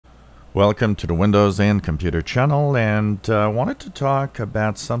Welcome to the Windows and Computer channel, and wanted to talk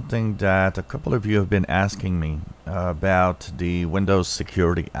about something that a couple of you have been asking me about the Windows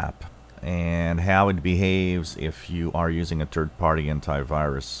Security app and how it behaves if you are using a third-party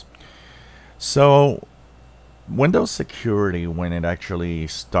antivirus. So Windows Security, when it actually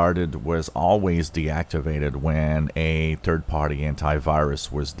started, was always deactivated when a third-party antivirus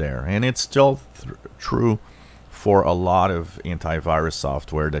was there, and it's still true for a lot of antivirus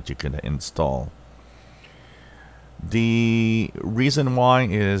software that you can install. The reason why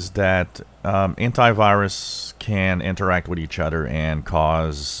is that antivirus can interact with each other and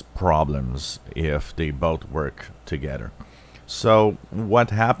cause problems if they both work together. So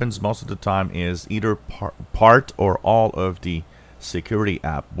what happens most of the time is either part or all of the security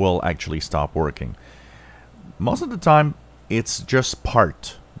app will actually stop working. Most of the time it's just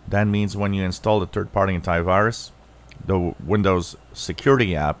part. That means when you install the third-party antivirus, the Windows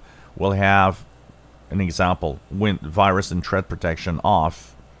Security app will have an example, virus and threat protection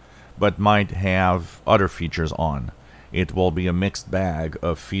off, but might have other features on. It will be a mixed bag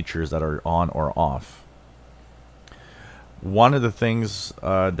of features that are on or off. One of the things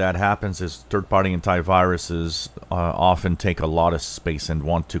that happens is third-party antiviruses often take a lot of space and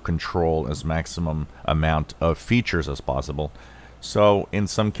want to control as maximum amount of features as possible. So in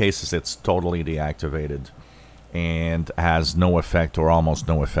some cases it's totally deactivated and has no effect or almost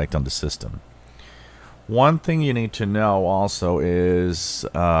no effect on the system. One thing you need to know also is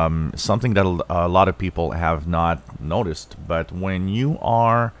something that a lot of people have not noticed, but when you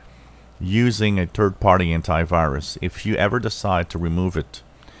are using a third-party antivirus, if you ever decide to remove it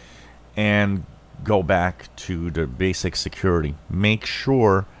and go back to the basic security, make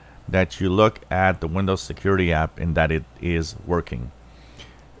sure that you look at the Windows Security app and that it is working.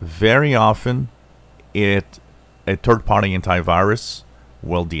 Very often a third-party antivirus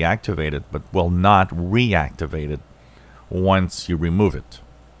will deactivate it but will not reactivate it once you remove it,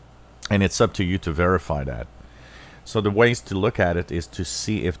 and it's up to you to verify that. So the ways to look at it is to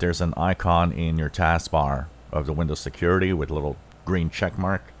see if there's an icon in your taskbar of the Windows Security with a little green check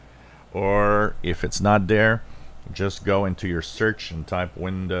mark, or if it's not there, just go into your search and type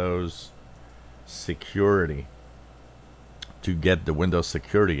Windows Security to get the Windows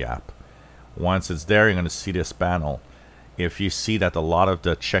Security app. Once it's there, you're going to see this panel. If you see that a lot of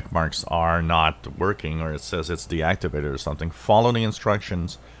the check marks are not working, or it says it's deactivated or something, follow the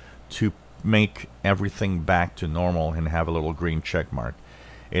instructions to make everything back to normal and have a little green check mark.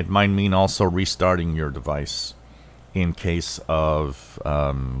 It might mean also restarting your device in case of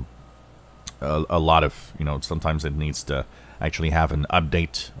a lot of, sometimes it needs to actually have an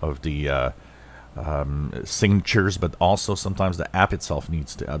update of the signatures, but also sometimes the app itself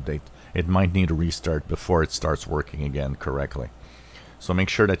needs to update. It might need a restart before it starts working again correctly. So make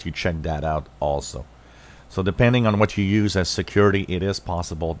sure that you check that out also. So depending on what you use as security, it is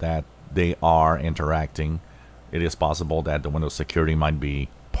possible that they are interacting. It is possible that the Windows Security might be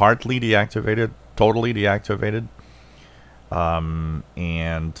partly deactivated, totally deactivated,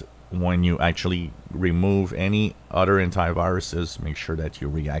 and when you actually remove any other antiviruses, make sure that you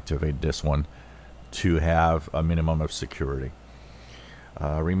reactivate this one to have a minimum of security.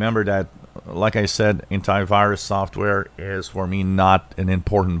 Remember that, like I said, antivirus software is for me not an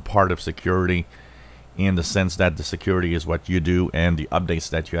important part of security, in the sense that the security is what you do and the updates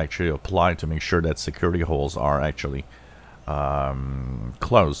that you actually apply to make sure that security holes are actually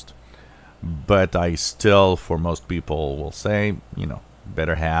closed. But I still, for most people, will say,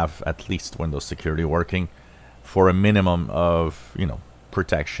 better have at least Windows Security working for a minimum of,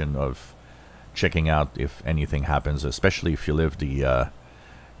 protection of checking out if anything happens, especially if you live the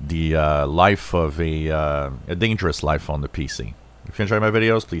life of a dangerous life on the PC. If you enjoy my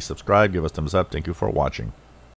videos, please subscribe, give us a thumbs up. Thank you for watching.